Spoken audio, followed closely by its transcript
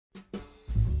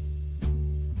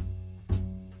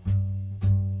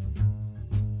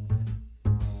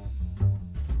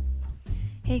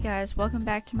Hey guys, welcome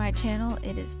back to my channel.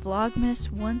 It is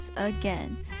Vlogmas once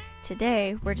again.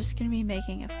 Today we're just going to be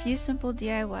making a few simple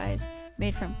DIYs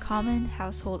made from common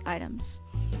household items.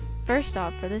 First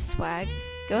off, for this swag,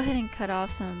 go ahead and cut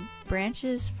off some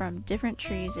branches from different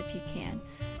trees if you can.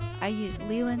 I use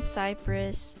Leland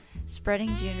cypress,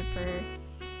 spreading juniper,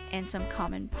 and some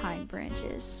common pine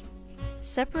branches.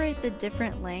 Separate the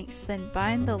different lengths, then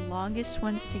bind the longest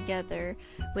ones together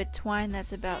with twine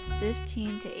that's about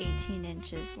 15 to 18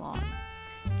 inches long.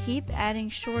 Keep adding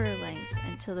shorter lengths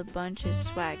until the bunch is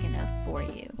swag enough for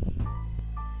you.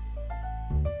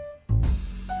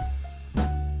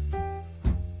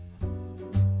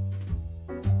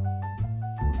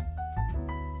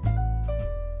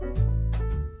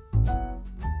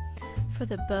 For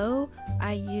the bow,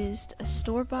 I used a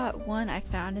store-bought one I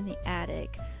found in the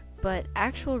attic, but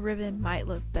actual ribbon might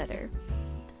look better.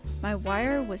 My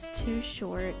wire was too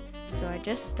short, so I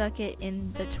just stuck it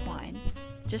in the twine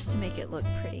just to make it look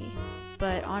pretty,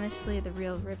 but honestly the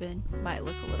real ribbon might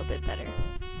look a little bit better.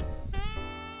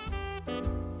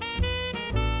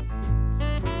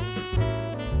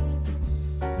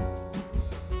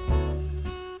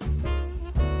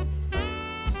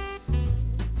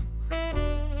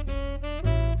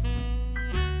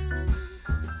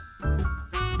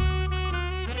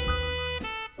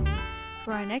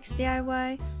 For our next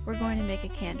DIY, we're going to make a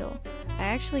candle. I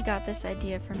actually got this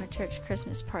idea from a church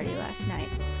Christmas party last night.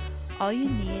 All you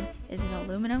need is an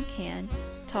aluminum can,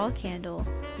 tall candle,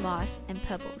 moss, and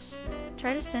pebbles.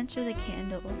 Try to center the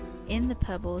candle in the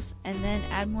pebbles and then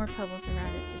add more pebbles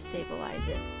around it to stabilize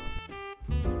it.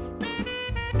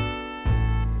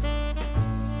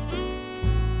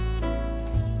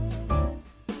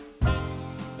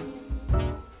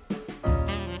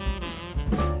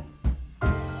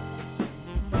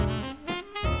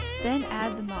 Then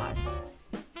add the moss.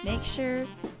 Make sure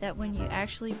that when you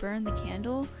actually burn the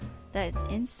candle, that it's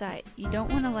in sight. You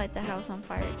don't want to light the house on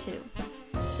fire too.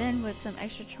 Then with some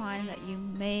extra twine that you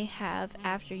may have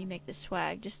after you make the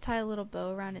swag, just tie a little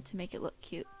bow around it to make it look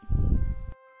cute.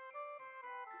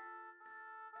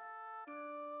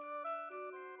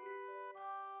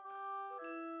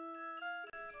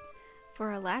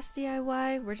 For our last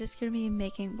DIY, we're just going to be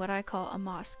making what I call a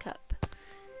moss cup.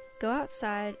 Go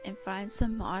outside and find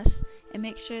some moss and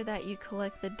make sure that you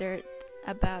collect the dirt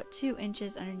about 2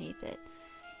 inches underneath it.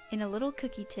 In a little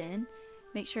cookie tin,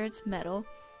 make sure it's metal,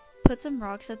 put some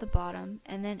rocks at the bottom,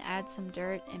 and then add some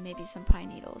dirt and maybe some pine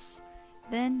needles.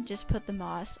 Then just put the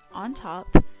moss on top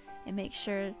and make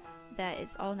sure that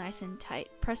it's all nice and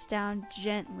tight. Press down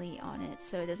gently on it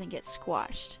so it doesn't get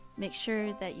squashed. Make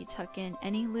sure that you tuck in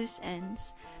any loose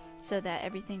ends so that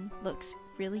everything looks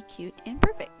really cute and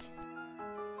perfect.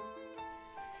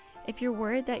 If you're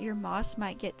worried that your moss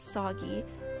might get soggy,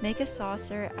 make a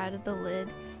saucer out of the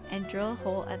lid and drill a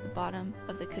hole at the bottom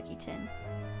of the cookie tin.